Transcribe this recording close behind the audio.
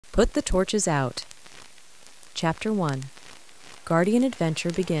Put the torches out. Chapter 1. Guardian Adventure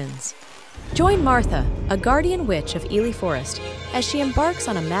begins. Join Martha, a guardian witch of Ely Forest, as she embarks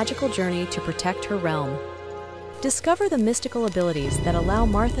on a magical journey to protect her realm. Discover the mystical abilities that allow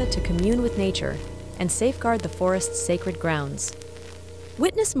Martha to commune with nature and safeguard the forest's sacred grounds.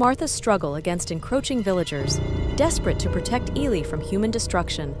 Witness Martha's struggle against encroaching villagers, desperate to protect Ely from human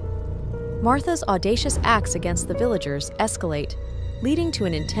destruction. Martha's audacious acts against the villagers escalate, leading to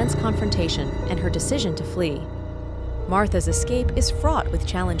an intense confrontation and her decision to flee. Martha's escape is fraught with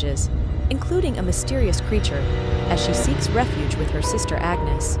challenges, including a mysterious creature, as she seeks refuge with her sister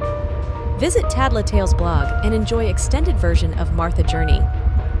Agnes. Visit Tadla Tales Blog and enjoy extended version of Martha Journey.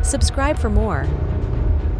 Subscribe for more.